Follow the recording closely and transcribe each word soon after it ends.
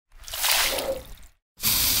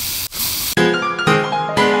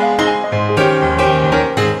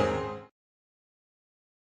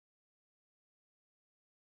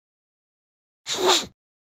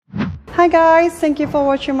Hi guys, thank you for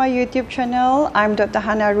watching my YouTube channel. I'm Dr.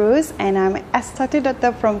 Hana and I'm an aesthetic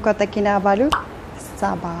doctor from Kota Kinabalu,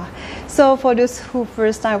 Sabah. So for those who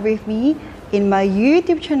first time with me in my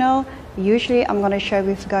YouTube channel, usually I'm gonna share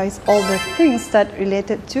with you guys all the things that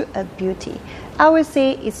related to a beauty. I would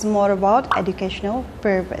say it's more about educational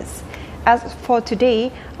purpose. As for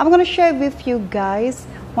today, I'm gonna share with you guys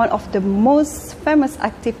one of the most famous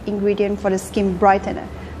active ingredient for the skin brightener,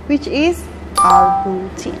 which is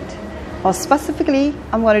Arbutin. Or specifically,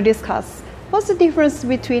 I'm going to discuss what's the difference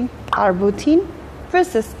between Arbutin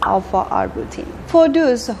versus Alpha Arbutin. For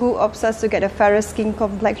those who are obsessed to get a fairer skin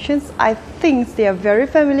complexions, I think they are very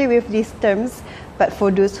familiar with these terms. But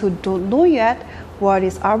for those who don't know yet what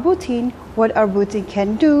is Arbutin, what Arbutin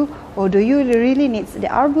can do, or do you really need the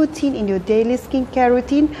Arbutin in your daily skincare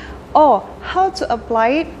routine, or how to apply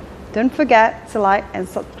it, don't forget to like and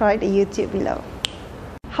subscribe the YouTube below.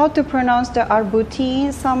 How to pronounce the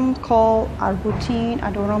Arbutin? Some call Arbutin,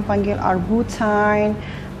 ada orang panggil Arbutin.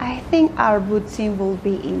 I think Arbutin will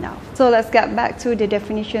be enough. So let's get back to the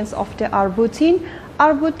definitions of the Arbutin.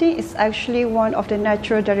 Arbutin is actually one of the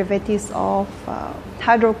natural derivatives of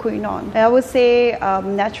hydroquinone. I would say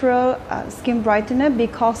natural skin brightener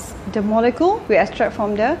because the molecule we extract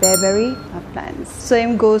from the berry plants.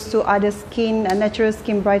 Same goes to other skin natural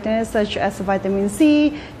skin brighteners such as vitamin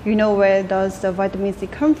C. You know where does the vitamin C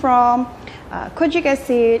come from? Kojic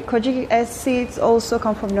acid. Kojic acids also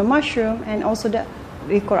come from the mushroom and also the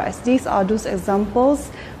licorice. These are those examples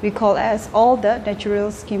we call as all the natural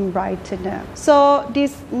skin brightener. So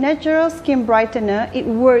this natural skin brightener, it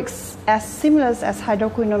works as similar as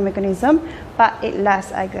hydroquinone mechanism, but it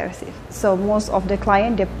less aggressive. So most of the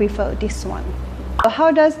client they prefer this one. So how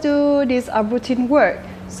does this Arbutin work?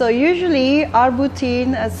 So usually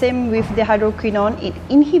Arbutin, same with the hydroquinone, it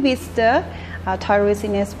inhibits the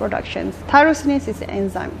tyrosinase productions. Tyrosinase is an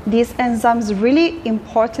enzyme. This enzyme is really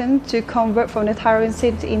important to convert from the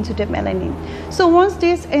tyrosine into the melanin. So once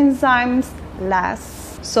these enzymes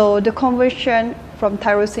last, so the conversion from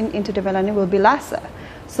tyrosine into the melanin will be lesser.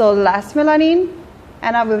 So less melanin,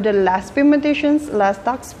 end up with the less pigmentations, less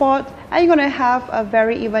dark spot, and you're gonna have a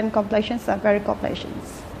very even complexions and very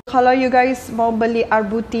complexions. Kalau you guys mau beli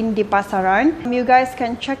Arbutin di pasaran, you guys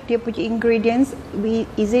can check dia punya ingredients.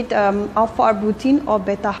 Is it Alpha Arbutin or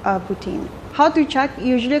Beta Arbutin? How to check?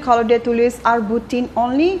 Usually kalau dia tulis Arbutin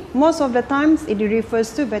only, most of the times it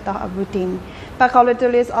refers to Beta Arbutin. But kalau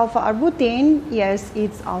tulis Alpha Arbutin, yes,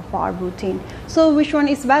 it's Alpha Arbutin. So which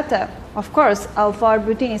one is better? Of course, Alpha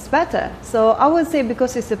Arbutin is better. So I would say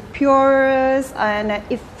because it's the purest and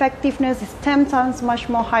effectiveness is 10 times much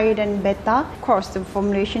more higher than Beta. Of course, the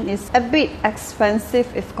formulation is a bit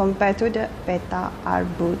expensive if compared to the Beta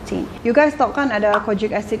Arbutin. You guys tahu kan ada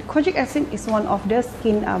Kojic acid. Kojic acid is one of the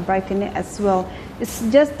skin brightener as well. It's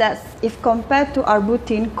just that if compared to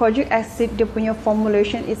Arbutin, Kojic acid dia punya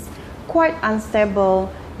formulation is quite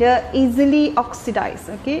unstable. They're easily oxidized,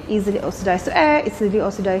 okay? Easily oxidized to air, easily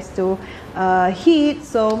oxidized to heat.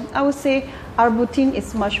 So I would say Arbutin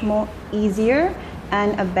is much more easier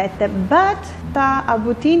and a better. But the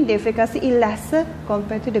Arbutin, the efficacy is lesser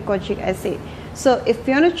compared to the Kojic acid. So if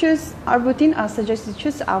you want to choose Arbutin, I suggest you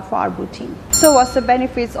choose Alpha Arbutin. So what's the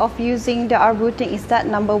benefits of using the Arbutin is that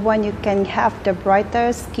number one, you can have the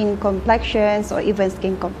brighter skin complexions or even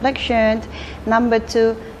skin complexion. Number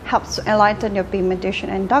two, helps to enlighten your pigmentation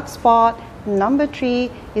and dark spot. Number three,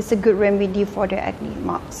 is a good remedy for the acne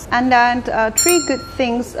marks. And then three good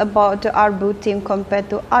things about the Arbutin compared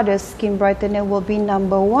to other skin brightener will be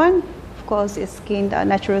number one, of course, it's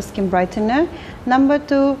natural skin brightener. Number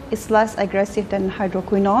two, it's less aggressive than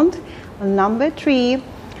hydroquinone. Number three,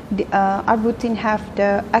 the Arbutin have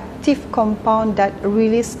the active compound that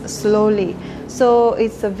release slowly. So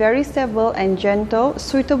it's a very stable and gentle,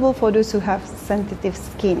 suitable for those who have sensitive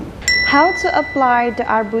skin. How to apply the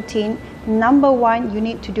Arbutin? Number one, you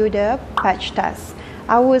need to do the patch test.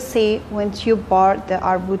 I would say once you bought the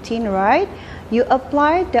Arbutin, right? You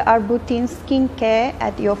apply the Arbutin skincare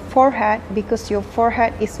at your forehead because your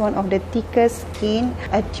forehead is one of the thickest skin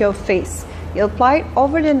at your face. You apply it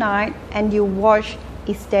over the night and you watch,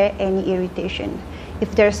 is there any irritation?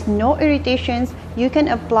 If there's no irritations, you can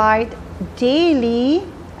apply it daily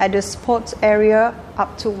at the spots area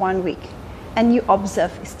up to 1 week. And you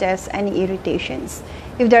observe if there's any irritations.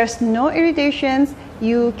 If there's no irritations,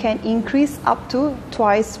 you can increase up to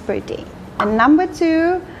twice per day. And number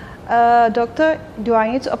two, doctor, do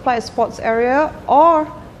I need to apply a spots area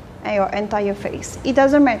or your entire face? It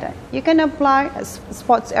doesn't matter. You can apply a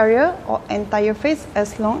spots area or entire face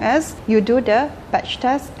as long as you do the patch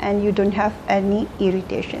test and you don't have any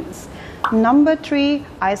irritations. Number 3,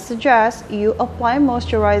 I suggest you apply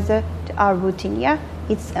moisturizer to Arbutin. Yeah,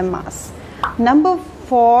 it's a must. Number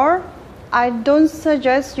 4, I don't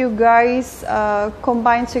suggest you guys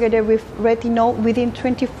combine together with retinol within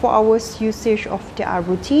 24 hours usage of the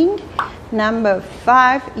Arbutin. Number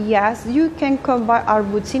 5, yes, you can combine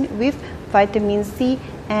Arbutin with vitamin C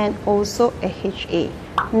and also AHA.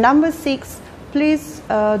 Number 6, please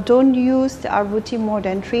don't use the Arbutin more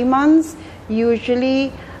than 3 months.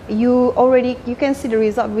 Usually you can see the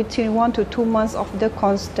result between 1 to 2 months of the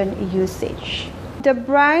constant usage. The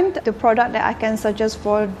brand, the product that I can suggest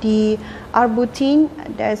for the Arbutin,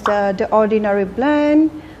 there's the Ordinary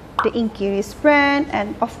blend, the Inkiris brand,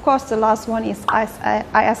 and of course the last one is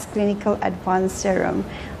IS Clinical Advanced Serum.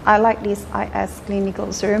 I like this IS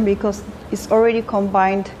Clinical Serum because it's already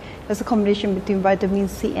combined as a combination between vitamin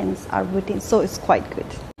C and Arbutin, so it's quite good.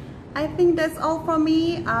 I think that's all from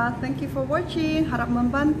me. Thank you for watching. Harap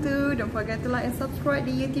membantu. Don't forget to like and subscribe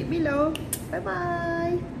di YouTube below. Bye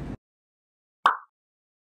bye.